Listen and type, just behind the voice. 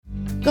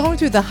Going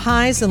through the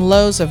highs and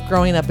lows of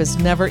growing up is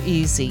never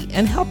easy,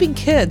 and helping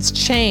kids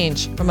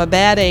change from a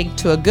bad egg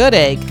to a good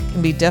egg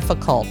can be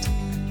difficult.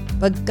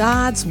 But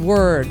God's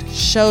Word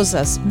shows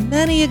us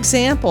many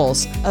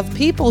examples of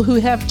people who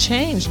have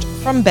changed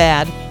from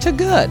bad to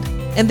good,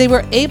 and they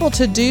were able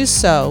to do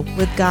so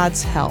with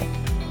God's help.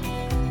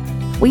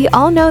 We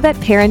all know that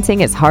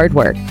parenting is hard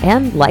work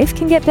and life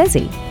can get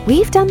busy.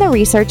 We've done the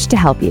research to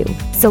help you.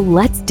 So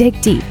let's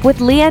dig deep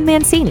with Leah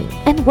Mancini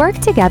and work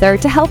together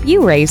to help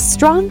you raise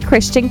strong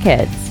Christian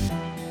kids.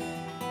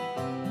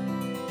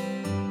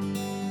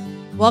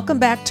 Welcome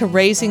back to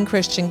Raising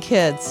Christian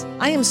Kids.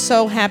 I am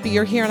so happy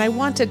you're here, and I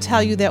want to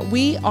tell you that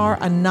we are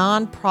a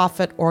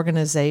nonprofit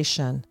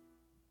organization.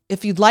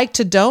 If you'd like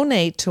to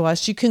donate to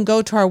us, you can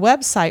go to our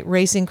website,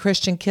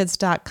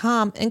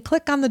 raisingchristiankids.com, and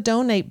click on the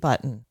donate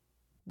button.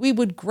 We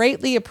would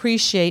greatly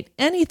appreciate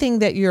anything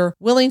that you're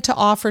willing to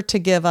offer to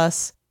give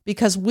us,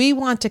 because we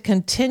want to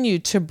continue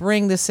to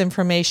bring this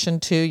information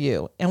to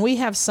you. And we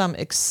have some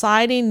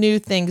exciting new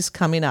things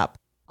coming up.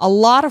 A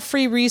lot of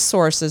free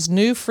resources,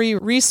 new free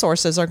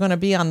resources are going to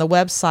be on the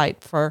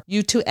website for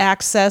you to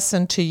access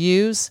and to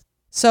use.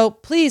 So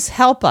please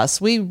help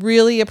us. We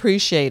really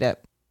appreciate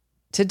it.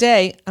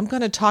 Today, I'm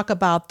going to talk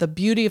about the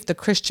beauty of the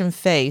Christian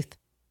faith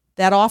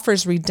that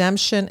offers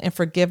redemption and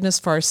forgiveness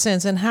for our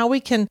sins, and how we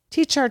can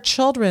teach our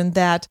children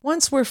that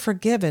once we're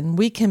forgiven,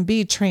 we can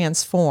be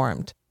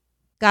transformed.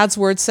 God's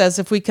Word says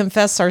if we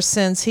confess our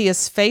sins, He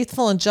is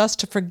faithful and just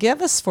to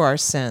forgive us for our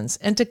sins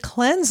and to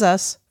cleanse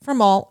us from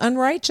all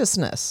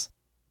unrighteousness.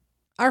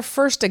 Our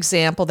first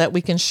example that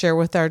we can share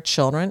with our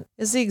children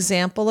is the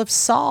example of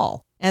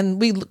Saul.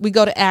 And we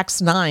go to Acts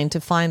 9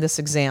 to find this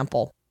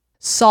example.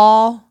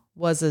 Saul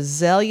was a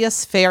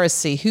zealous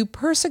Pharisee who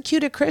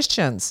persecuted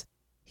Christians.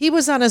 He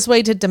was on his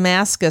way to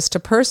Damascus to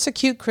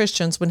persecute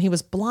Christians when he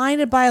was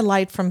blinded by a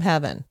light from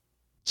heaven.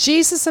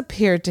 Jesus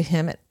appeared to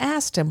him and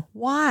asked him,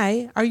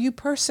 "Why are you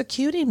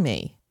persecuting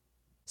me?"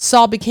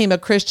 Saul became a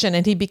Christian,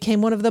 and he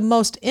became one of the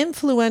most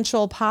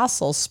influential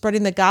apostles,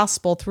 spreading the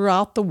gospel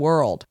throughout the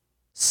world.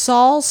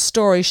 Saul's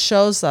story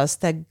shows us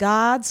that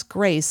God's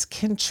grace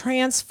can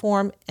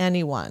transform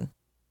anyone.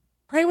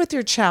 Pray with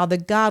your child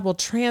that God will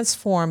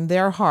transform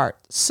their heart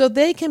so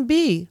they can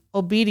be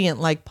obedient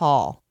like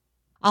Paul.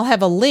 I'll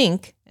have a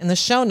link in the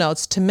show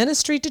notes to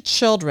Ministry to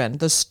Children,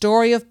 the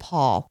story of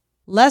Paul,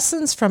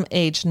 lessons from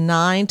age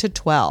 9 to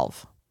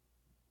 12.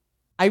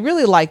 I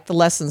really like the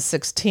lesson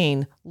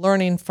 16,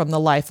 learning from the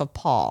life of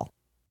Paul.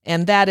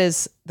 And that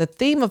is the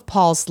theme of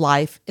Paul's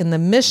life in the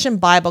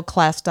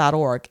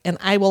missionbibleclass.org, and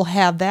I will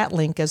have that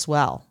link as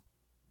well.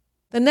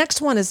 The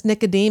next one is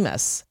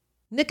Nicodemus.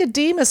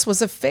 Nicodemus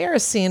was a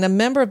Pharisee and a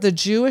member of the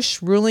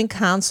Jewish ruling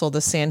council,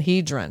 the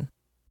Sanhedrin.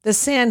 The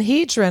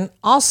Sanhedrin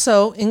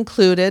also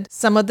included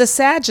some of the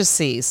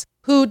Sadducees,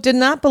 who did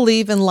not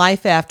believe in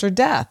life after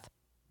death.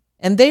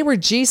 And they were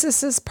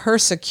Jesus'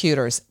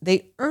 persecutors.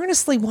 They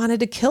earnestly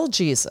wanted to kill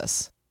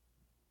Jesus.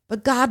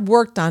 But God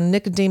worked on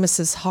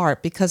Nicodemus'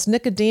 heart because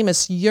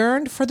Nicodemus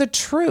yearned for the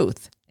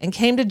truth and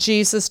came to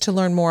Jesus to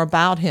learn more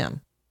about him.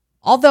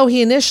 Although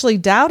he initially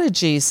doubted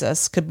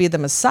Jesus could be the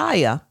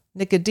Messiah,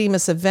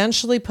 Nicodemus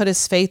eventually put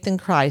his faith in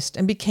Christ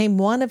and became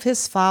one of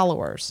his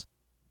followers.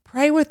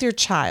 Pray with your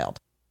child.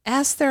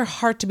 Ask their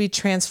heart to be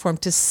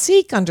transformed, to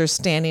seek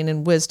understanding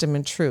and wisdom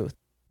and truth,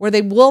 where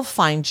they will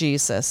find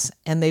Jesus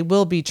and they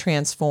will be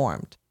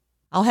transformed.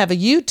 I'll have a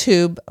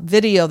YouTube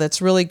video that's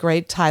really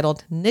great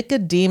titled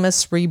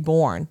Nicodemus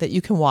Reborn that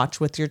you can watch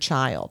with your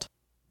child.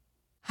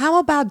 How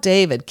about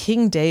David,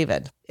 King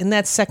David? In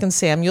that 2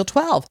 Samuel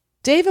 12,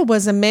 David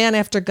was a man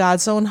after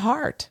God's own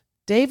heart.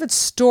 David's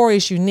story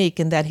is unique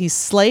in that he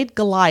slayed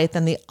Goliath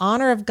in the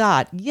honor of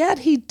God, yet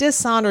he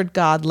dishonored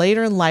God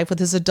later in life with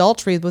his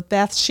adultery with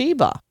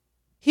Bathsheba.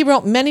 He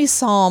wrote many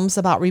psalms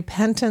about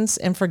repentance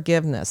and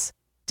forgiveness.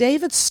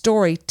 David's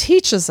story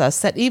teaches us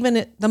that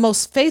even the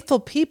most faithful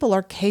people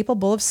are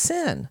capable of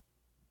sin,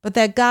 but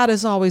that God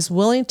is always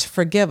willing to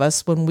forgive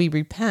us when we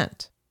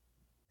repent.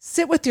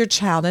 Sit with your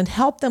child and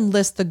help them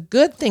list the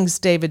good things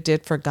David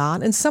did for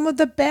God and some of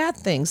the bad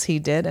things he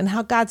did and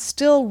how God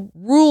still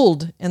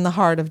ruled in the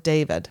heart of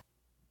David.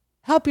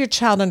 Help your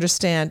child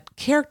understand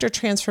character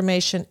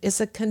transformation is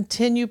a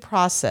continued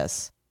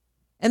process,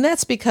 and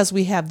that's because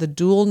we have the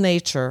dual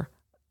nature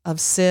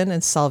of sin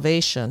and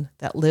salvation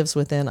that lives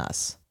within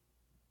us.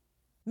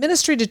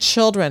 Ministry to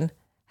Children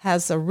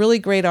has a really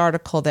great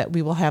article that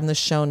we will have in the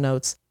show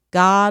notes.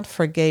 God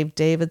forgave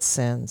David's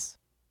sins.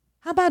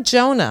 How about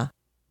Jonah?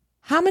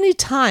 How many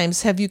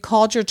times have you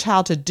called your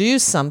child to do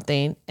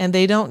something and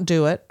they don't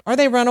do it or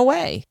they run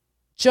away?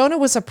 Jonah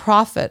was a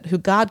prophet who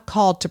God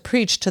called to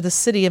preach to the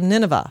city of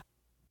Nineveh.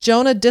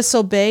 Jonah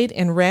disobeyed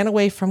and ran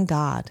away from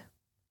God.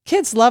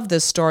 Kids love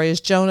this story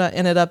as Jonah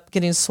ended up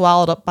getting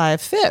swallowed up by a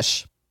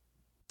fish.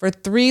 For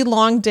 3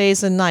 long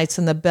days and nights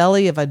in the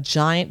belly of a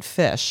giant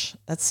fish.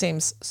 That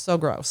seems so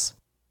gross.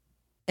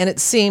 And it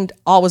seemed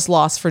all was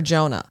lost for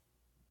Jonah.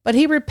 But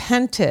he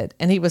repented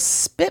and he was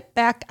spit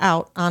back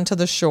out onto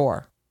the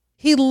shore.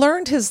 He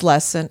learned his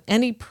lesson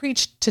and he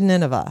preached to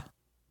Nineveh.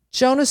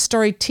 Jonah's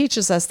story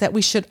teaches us that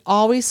we should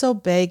always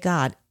obey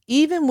God,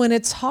 even when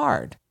it's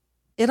hard.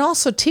 It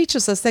also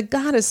teaches us that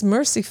God is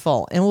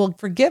merciful and will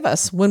forgive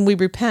us when we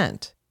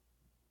repent.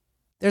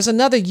 There's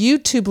another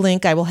YouTube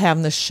link I will have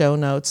in the show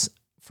notes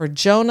for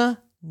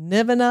Jonah,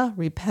 Nineveh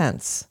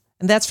repents,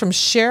 and that's from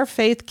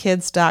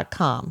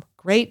sharefaithkids.com.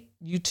 Great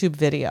YouTube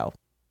video.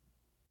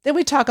 Then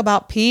we talk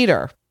about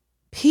Peter.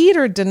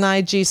 Peter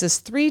denied Jesus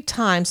 3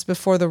 times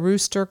before the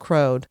rooster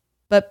crowed,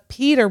 but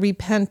Peter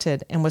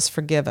repented and was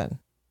forgiven.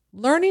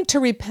 Learning to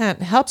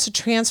repent helps to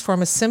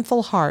transform a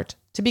sinful heart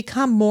to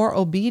become more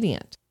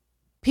obedient.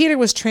 Peter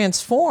was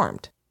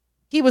transformed.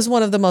 He was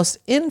one of the most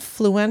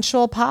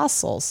influential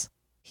apostles.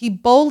 He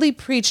boldly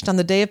preached on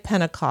the day of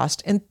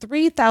Pentecost, and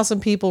 3,000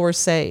 people were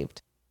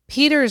saved.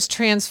 Peter is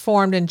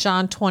transformed in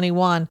John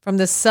 21 from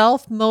the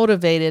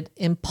self-motivated,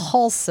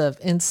 impulsive,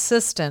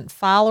 insistent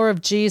follower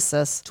of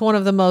Jesus to one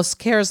of the most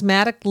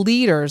charismatic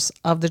leaders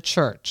of the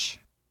church.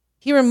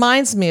 He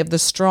reminds me of the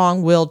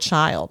strong-willed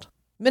child.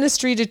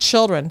 Ministry to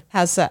Children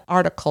has an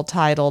article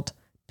titled,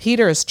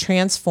 Peter is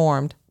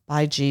Transformed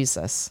by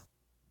Jesus.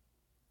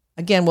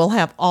 Again, we'll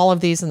have all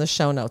of these in the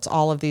show notes,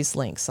 all of these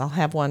links. I'll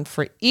have one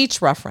for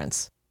each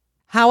reference.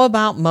 How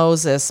about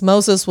Moses?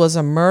 Moses was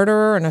a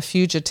murderer and a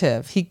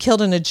fugitive. He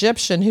killed an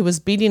Egyptian who was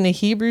beating a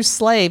Hebrew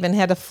slave and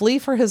had to flee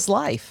for his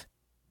life.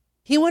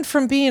 He went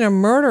from being a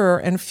murderer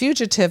and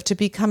fugitive to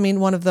becoming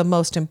one of the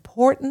most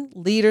important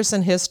leaders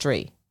in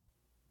history.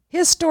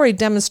 His story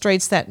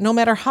demonstrates that no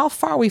matter how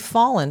far we've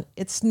fallen,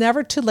 it's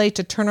never too late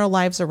to turn our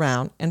lives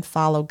around and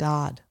follow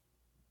God.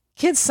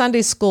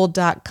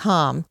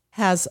 KidsSundaySchool.com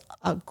has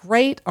a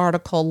great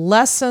article,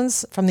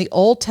 Lessons from the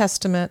Old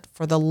Testament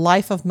for the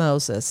Life of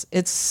Moses.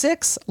 It's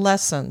 6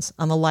 lessons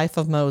on the life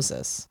of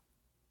Moses.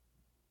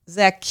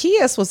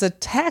 Zacchaeus was a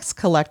tax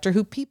collector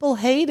who people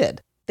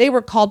hated. They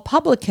were called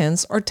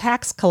publicans or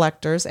tax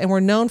collectors and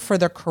were known for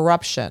their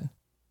corruption.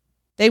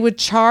 They would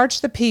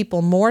charge the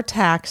people more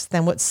tax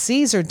than what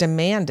Caesar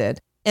demanded,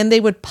 and they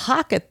would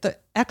pocket the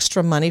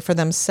extra money for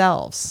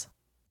themselves.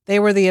 They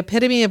were the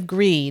epitome of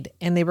greed,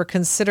 and they were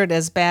considered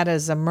as bad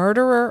as a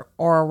murderer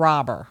or a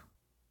robber.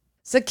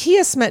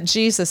 Zacchaeus met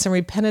Jesus and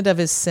repented of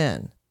his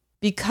sin.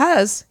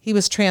 Because he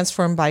was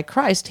transformed by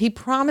Christ, he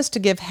promised to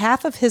give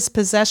half of his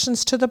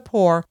possessions to the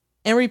poor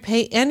and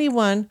repay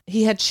anyone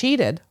he had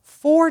cheated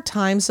 4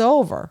 times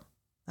over.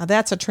 Now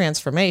that's a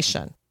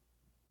transformation.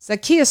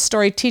 Zacchaeus'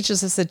 story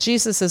teaches us that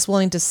Jesus is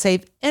willing to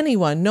save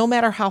anyone, no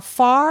matter how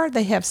far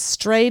they have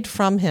strayed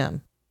from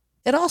him.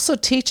 It also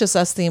teaches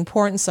us the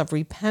importance of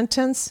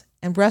repentance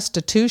and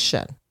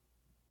restitution.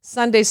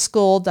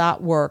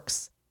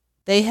 SundaySchool.works,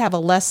 they have a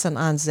lesson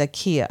on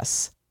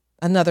Zacchaeus,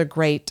 another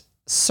great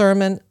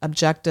sermon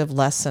objective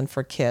lesson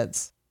for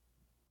kids.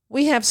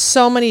 We have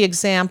so many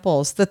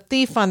examples: the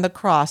thief on the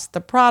cross, the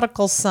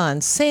prodigal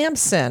son,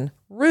 Samson,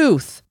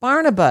 Ruth,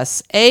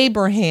 Barnabas,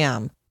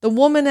 Abraham, the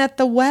woman at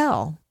the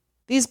well.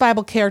 These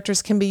Bible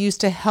characters can be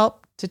used to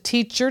help to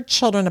teach your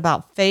children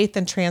about faith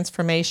and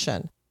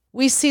transformation.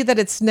 We see that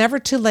it's never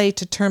too late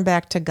to turn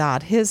back to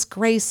God. His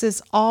grace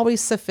is always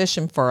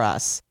sufficient for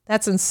us.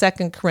 That's in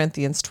 2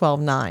 Corinthians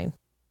 12:9.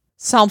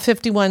 Psalm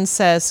 51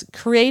 says,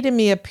 "Create in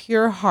me a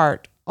pure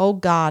heart, O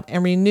God,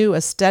 and renew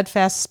a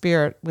steadfast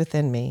spirit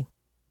within me."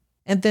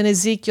 And then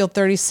Ezekiel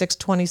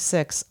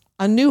 36:26,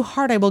 "A new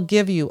heart I will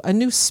give you, a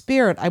new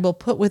spirit I will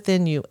put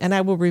within you, and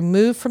I will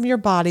remove from your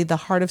body the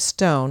heart of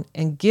stone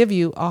and give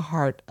you a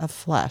heart of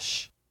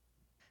flesh."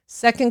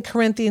 2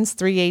 Corinthians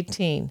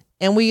 3:18,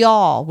 "And we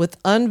all, with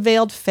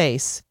unveiled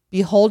face,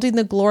 beholding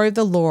the glory of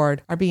the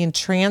Lord, are being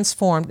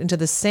transformed into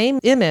the same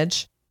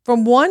image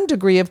from one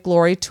degree of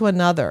glory to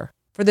another.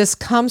 For this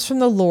comes from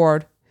the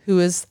Lord, who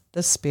is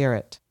the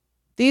Spirit."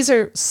 These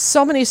are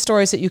so many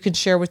stories that you can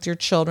share with your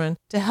children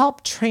to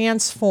help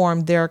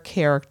transform their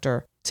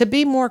character, to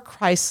be more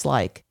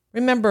Christ-like.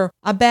 Remember,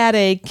 a bad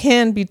egg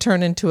can be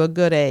turned into a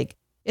good egg.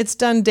 It's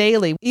done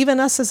daily. Even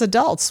us as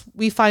adults,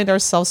 we find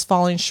ourselves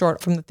falling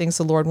short from the things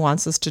the Lord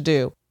wants us to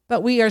do.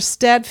 But we are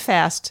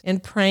steadfast in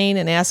praying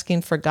and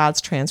asking for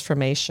God's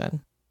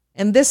transformation.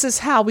 And this is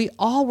how we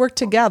all work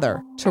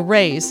together to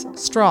raise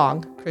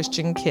strong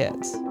Christian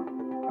kids.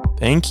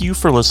 Thank you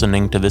for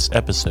listening to this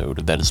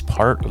episode that is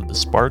part of the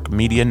Spark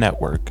Media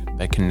Network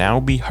that can now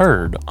be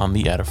heard on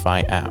the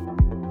Edify app.